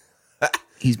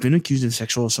 He's been accused of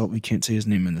sexual assault. We can't say his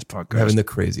name in this podcast. I'm having the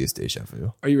craziest deja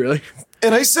vu. Are you really?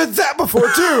 And I said that before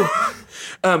too.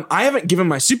 I haven't given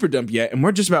my super dump yet, and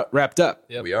we're just about wrapped up.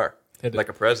 Yep. We are. Hit it. Like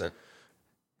a present.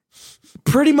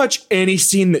 pretty much any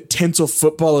scene that tinsel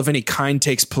football of any kind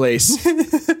takes place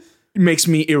makes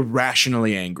me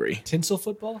irrationally angry. Tinsel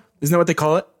football? Isn't that what they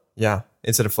call it? Yeah.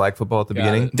 Instead of flag football at the Got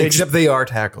beginning. it. Except they are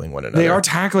tackling one another. They are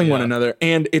tackling one another.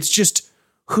 And it's just,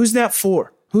 who's that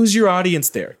for? Who's your audience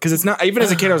there? Because it's not, even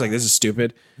as a kid, I was like, this is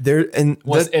stupid. They're and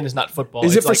And it's not football.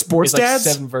 Is it It's for sports it's like dads?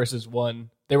 7 versus 1.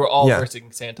 They were all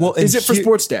versing Santa. Well, Is it for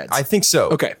sports dads? I think so.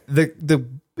 Okay. The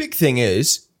big thing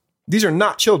is these are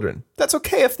not children. That's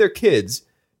okay if they're kids.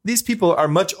 These people are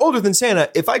much older than Santa.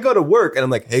 If I go to work and I'm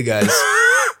like, hey guys,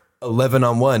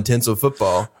 11-on-1 tinsel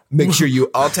football, make sure you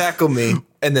all tackle me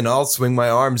and then I'll swing my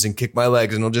arms and kick my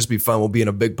legs and it'll just be fun. We'll be in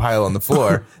a big pile on the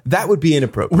floor. That would be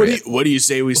inappropriate. What do you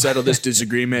say we settle this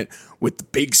disagreement with the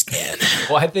pigskin?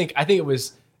 Well, I think it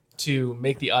was to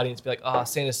make the audience be like, "Oh,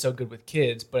 Santa's so good with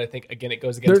kids," but I think again it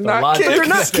goes against They're the not logic. kids. They're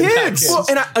not They're kids. Well,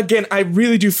 and I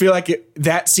really do feel like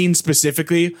that scene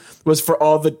specifically was for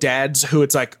all the dads who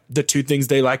it's like the two things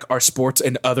they like are sports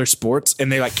and other sports,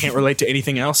 and they like can't relate to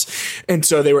anything else. And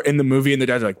so they were in the movie, and the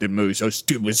dads were like, "The movie's so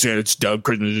stupid. Santa's dumb.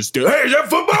 Christmas is stupid. Hey, is that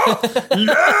football?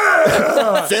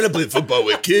 Yeah, Santa played football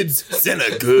with kids.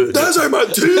 Santa good. that's like my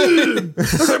team.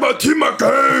 That's like my team, my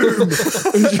game."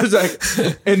 It's just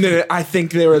like, and then I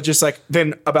think they were just like,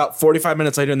 then about 45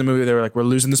 minutes later in the movie, they were like, "We're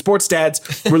losing the sports dads.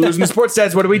 We're losing the sports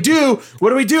dads. What do we do? What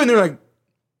do we do?" And they're like,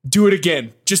 "Do it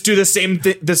again. Just do the same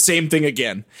thing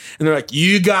again." And they're like,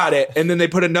 "You got it." And then they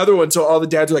put another one, so all the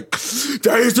dads are like, "Did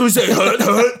I used to say hut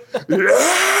hut?"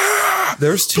 Yeah.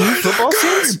 There's 2 football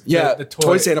scenes? Yeah, The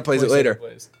Toy Santa plays Toy it Santa later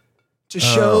plays. to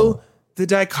show the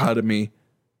dichotomy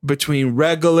between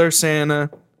regular Santa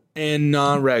and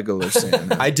non-regular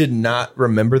Santa. I did not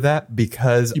remember that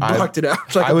because You blocked it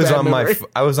out. Like I a was bad on memory.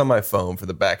 I was on my phone for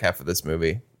the back half of this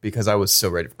movie because I was so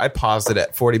ready. I paused it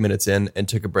at 40 minutes in and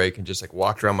took a break and just like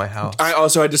walked around my house. I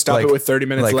also had to stop Like- it with 30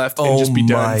 minutes like, left and just be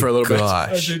done my for a little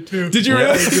gosh. bit. Did you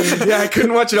really? Yeah, I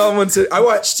couldn't watch it all in one sit. I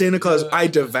watched Santa Claus. I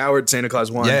devoured Santa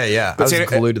Claus 1. Yeah. I But was Santa-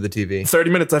 glued to the TV. 30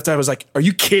 minutes left. I was like, "Are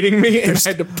you kidding me?" And I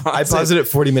had to pause I paused it at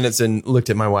 40 minutes and looked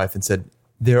at my wife and said,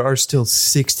 there are still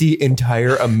 60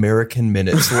 entire American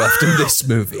minutes left in this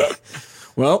movie.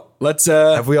 Well, let's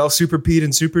Have we all Super Pete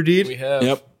and Super Deed? We have.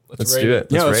 Yep. Let's rate do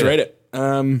it. let's rate it.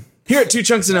 Here at 2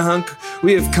 Chunks and a Hunk,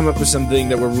 we have come up with something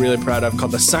that we're really proud of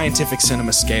called the Scientific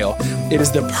Cinema Scale. It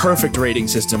is the perfect rating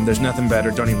system. There's nothing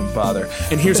better. Don't even bother.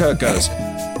 And here's how it goes.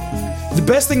 The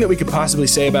best thing that we could possibly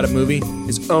say about a movie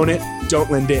is own it,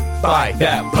 don't lend it, buy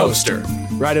that poster.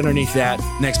 Right underneath that,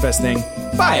 next best thing,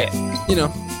 buy it. You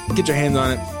know, get your hands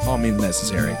on it, all means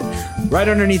necessary. Right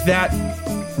underneath that,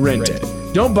 rent it.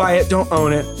 Don't buy it, don't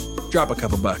own it, drop a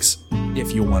couple bucks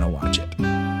if you want to watch it.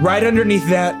 Right underneath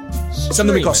that,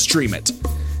 something we call stream it.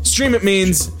 Stream it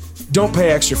means don't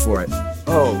pay extra for it.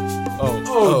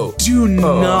 Do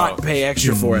not pay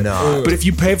extra for it. not. But if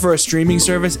you pay for a streaming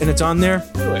service and it's on there,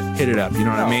 Do it. hit it up. You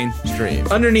know what I mean? Stream.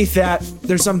 Underneath that,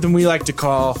 there's something we like to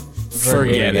call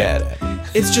forget it.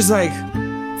 It's just like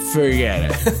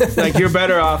forget it. Like you're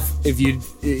better off if you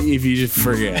just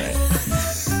forget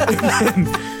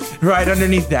it. Right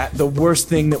underneath that, the worst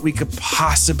thing that we could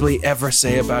possibly ever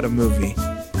say about a movie.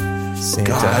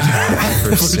 Santa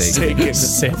had forsaken.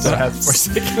 Santa has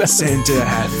forsaken us. Santa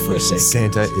had forsaken.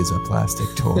 Santa is a plastic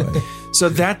toy. So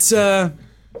that's our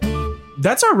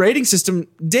rating system.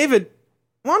 David,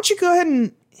 why don't you go ahead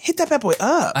and hit that bad boy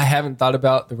up? I haven't thought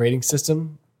about the rating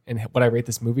system and what I rate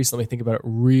this movie, so let me think about it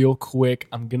real quick.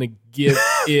 I'm gonna give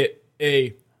it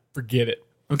a forget it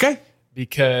Okay.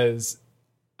 because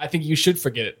I think you should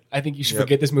forget it. I think you should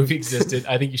forget this movie existed.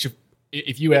 I think you should.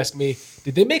 If you ask me,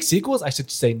 did they make sequels? I should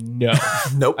say no.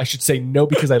 Nope. I should say no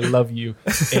because I love you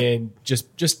and just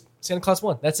Santa Claus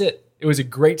 1. That's it. It was a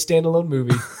great standalone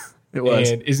movie. It was.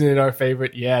 And isn't it our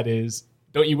favorite? Yeah, it is.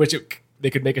 Don't you wish they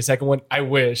could make a second one? I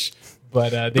wish,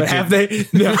 but But have they?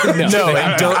 No, No,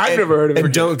 I've never heard of it.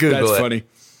 and don't Google That's it. funny.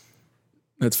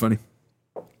 That's funny.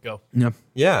 Go. Yeah.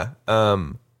 Yeah.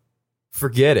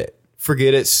 Forget it.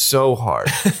 Forget it so hard.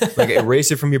 Like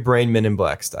erase it from your brain, Men in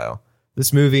Black style.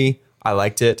 This movie, I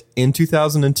liked it in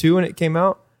 2002 when it came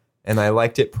out, and I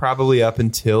liked it probably up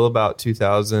until about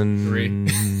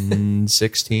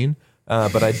 2016.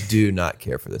 But I do not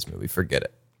care for this movie. Forget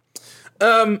it.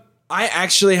 I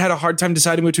actually had a hard time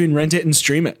deciding between rent it and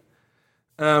stream it.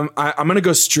 I'm gonna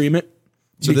go stream it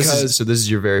So because this is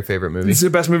your very favorite movie. this is the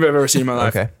best movie I've ever seen in my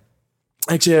life. Okay.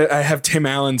 Actually, I have Tim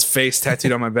Allen's face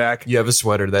tattooed on my back. You have a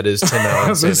sweater that is Tim I Allen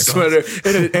have a Santa Claus. sweater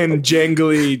and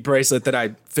jangly bracelet that I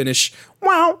finish.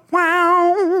 Wow,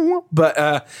 wow.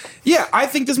 But yeah, I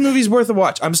think this movie's worth a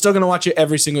watch. I'm still gonna watch it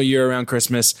every single year around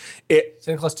Christmas.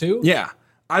 Santa Claus 2? Yeah,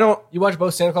 I don't You watch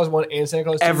both Santa Claus 1 and Santa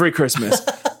Claus 2? every Christmas.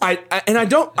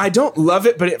 I don't love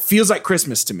it, but it feels like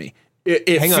Christmas to me. It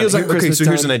Hang feels on. like Christmas. So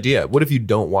here's time. an idea. What if you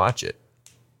don't watch it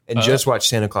and just watch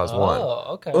Santa Claus 1? Oh,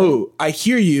 okay. Oh, I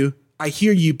hear you,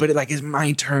 but it like it's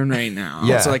my turn right now.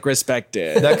 Yeah. So like respect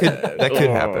it. That could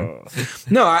happen.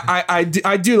 No, I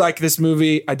do like this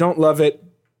movie. I don't love it.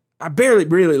 I barely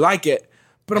really like it,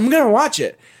 but I'm gonna watch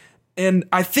it, and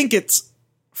I think it's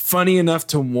funny enough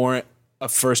to warrant a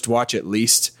first watch at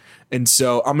least. And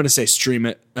so I'm gonna say stream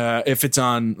it if it's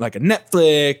on like a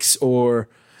Netflix or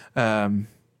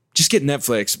just get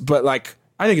Netflix. But like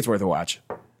I think it's worth a watch.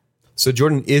 So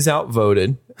Jordan is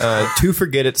outvoted. 2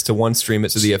 forget it's to 1 stream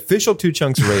it. So the official Two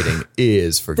Chunks rating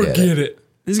is forget it.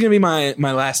 This is gonna be my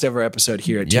last ever episode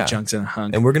here at Yeah. Two Chunks and a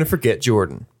Hunk. And we're gonna forget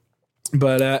Jordan.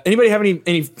 But anybody have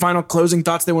any final closing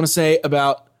thoughts they want to say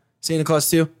about Santa Claus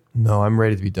 2? No, I'm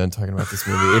ready to be done talking about this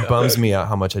movie. It bums me out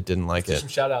how much I didn't like it. Some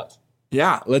shout outs.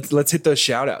 Yeah, let's hit those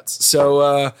shout outs.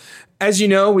 So as you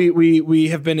know, we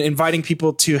have been inviting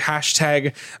people to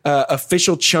hashtag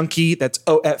official chunky. That's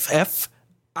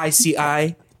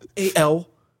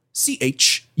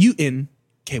OFFICIALCHUNKY.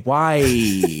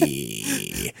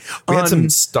 We had some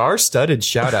star-studded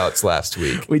shout-outs last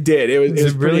week. We did. It was It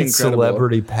was a pretty really incredible.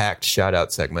 celebrity-packed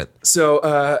shout-out segment.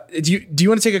 So do you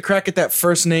want to take a crack at that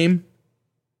first name?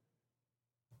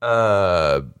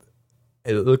 It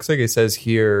looks like it says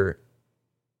here,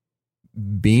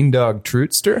 Beandog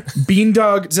Trootster.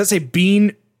 Beandog. Does that say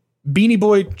Beanie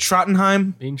Boy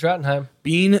Trottenheim? Bean Trottenheim.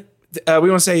 Bean. We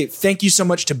want to say thank you so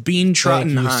much to Bean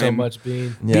Trottenheim. Thank you so much,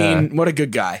 Bean. Yeah. Bean, what a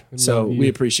good guy. So love you. we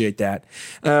appreciate that.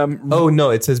 Oh, no,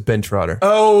 it says Ben Trotter.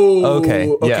 Okay.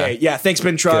 Okay, Yeah. Thanks,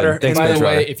 Ben Trotter. Good. Thanks, And By Ben the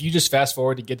way, Trotter. if you just fast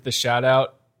forward to get to the shout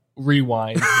out,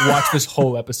 rewind, watch this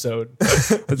whole episode.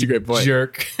 that's a great point.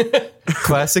 Jerk.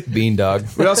 Classic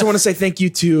Beandog. We also want to say thank you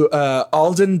to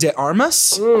Alden de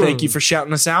Armas. Thank you for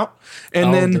shouting us out.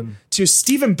 And then Alden. to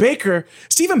Stephen Baker.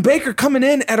 Stephen Baker coming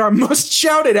in at our most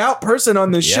shouted out person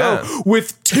on the show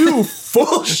with 2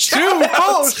 full shout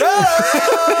outs.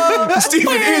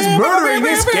 Stephen is murdering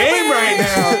this game right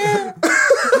now.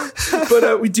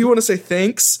 But we do want to say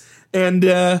thanks. And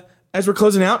as we're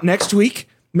closing out next week,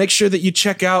 make sure that you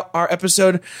check out our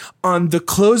episode on the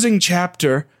closing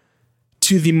chapter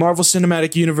to the Marvel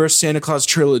Cinematic Universe Santa Claus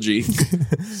trilogy.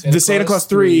 The Santa Claus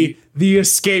 3, The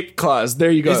Escape Clause. There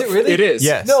you go. Is it really? It is.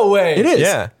 Yes. No way. It is.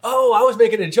 Yeah. Oh, I was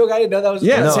making a joke. I didn't know that was.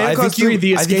 Yeah. No, Santa I Claus think 3,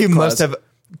 The I think Escape you must Clause. have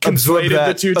absorbed Conflated that,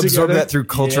 the two absorbed together. that through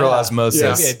cultural Yeah.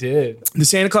 osmosis. Maybe I did. The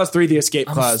Santa Claus 3, The Escape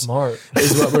Clause Smart.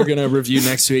 is what we're going to review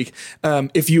next week.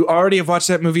 If you already have watched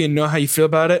that movie and know how you feel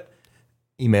about it,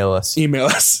 Email us. email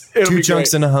us. It'll be great.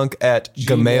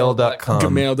 twochunksandahunk@gmail.com.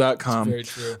 Gmail.com. Very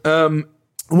true.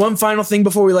 One final thing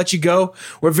before we let you go.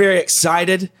 We're very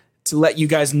excited to let you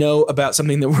guys know about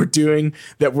something that we're doing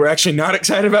that we're actually not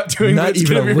excited about doing. Not but it's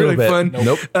even going to a be really little bit. fun.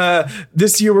 Nope.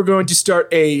 This year we're going to start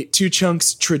a Two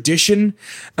Chunks tradition.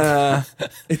 It's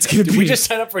going to Did be. we just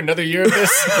sign up for another year of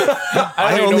this?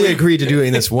 I only agreed to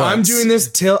doing this once. I'm doing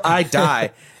this till I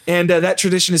die. And that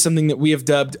tradition is something that we have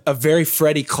dubbed a very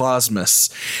Freddy Clausmas.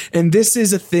 And this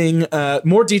is a thing,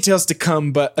 more details to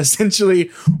come, but essentially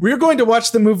we're going to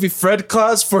watch the movie Fred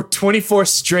Claus for 24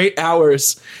 straight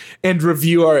hours and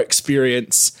review our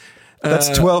experience.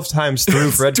 That's 12 times through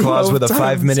Fred Claus 12 with a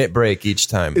times. 5-minute break each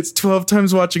time. It's 12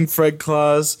 times watching Fred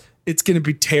Claus. It's going to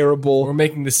be terrible. We're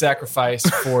making the sacrifice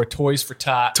for Toys for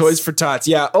Tots. Toys for Tots.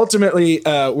 Yeah, ultimately,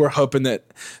 we're hoping that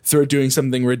through doing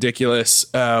something ridiculous,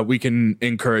 we can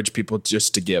encourage people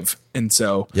just to give. And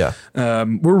so Yeah.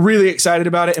 we're really excited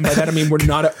about it. And by that, I mean, we're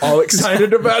not at all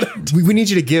excited about it. We need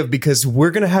you to give because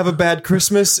we're going to have a bad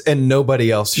Christmas and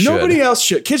nobody else should. Nobody else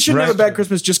should. Kids shouldn't have a Right. bad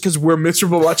Christmas just because we're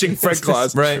miserable watching Fred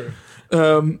Claus. Right.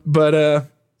 But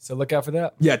So look out for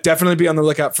that. yeah, definitely be on the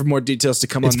lookout for more details to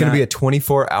come It's on going to be a that.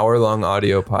 24-hour-long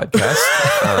audio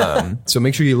podcast. So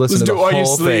make sure you listen Just to do the it while you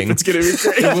whole sleep. thing. It's going to be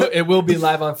great. It will be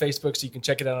live on Facebook, so you can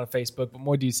check it out on Facebook. But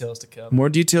more details to come. More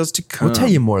details to come. We'll tell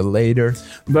you more later.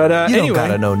 But You anyway, don't got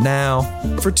to know now.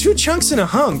 for Two Chunks and a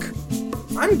Hunk,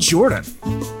 I'm Jordan.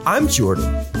 I'm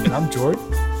Jordan. And I'm Jordan.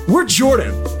 We're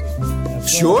Jordan.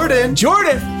 Jordan.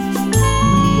 Jordan.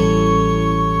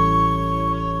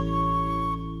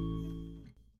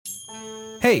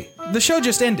 Hey, the show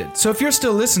just ended, so if you're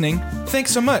still listening, thanks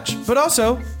so much. But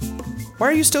also, why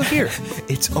are you still here?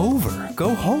 It's over.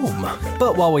 Go home.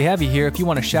 But while we have you here, if you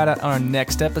want to shout out on our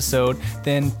next episode,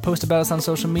 then post about us on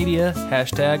social media,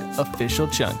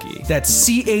 #OfficialChunky. That's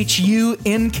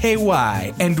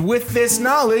CHUNKY. And with this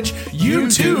knowledge, you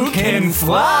too can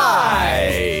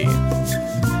fly.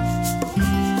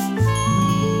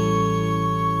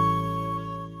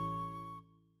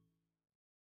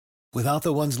 Without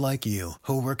the ones like you,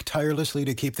 who work tirelessly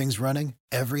to keep things running,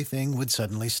 everything would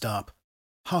suddenly stop.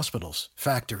 Hospitals,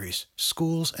 factories,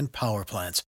 schools, and power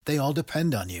plants, they all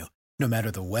depend on you. No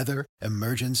matter the weather,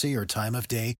 emergency, or time of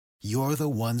day, you're the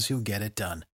ones who get it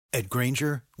done. At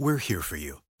Grainger, we're here for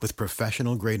you with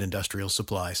professional-grade industrial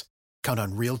supplies. Count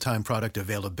on real-time product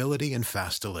availability and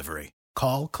fast delivery.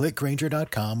 Call, click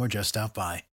Grainger.com, or just stop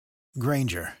by.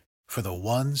 Grainger, for the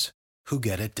ones who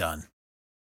get it done.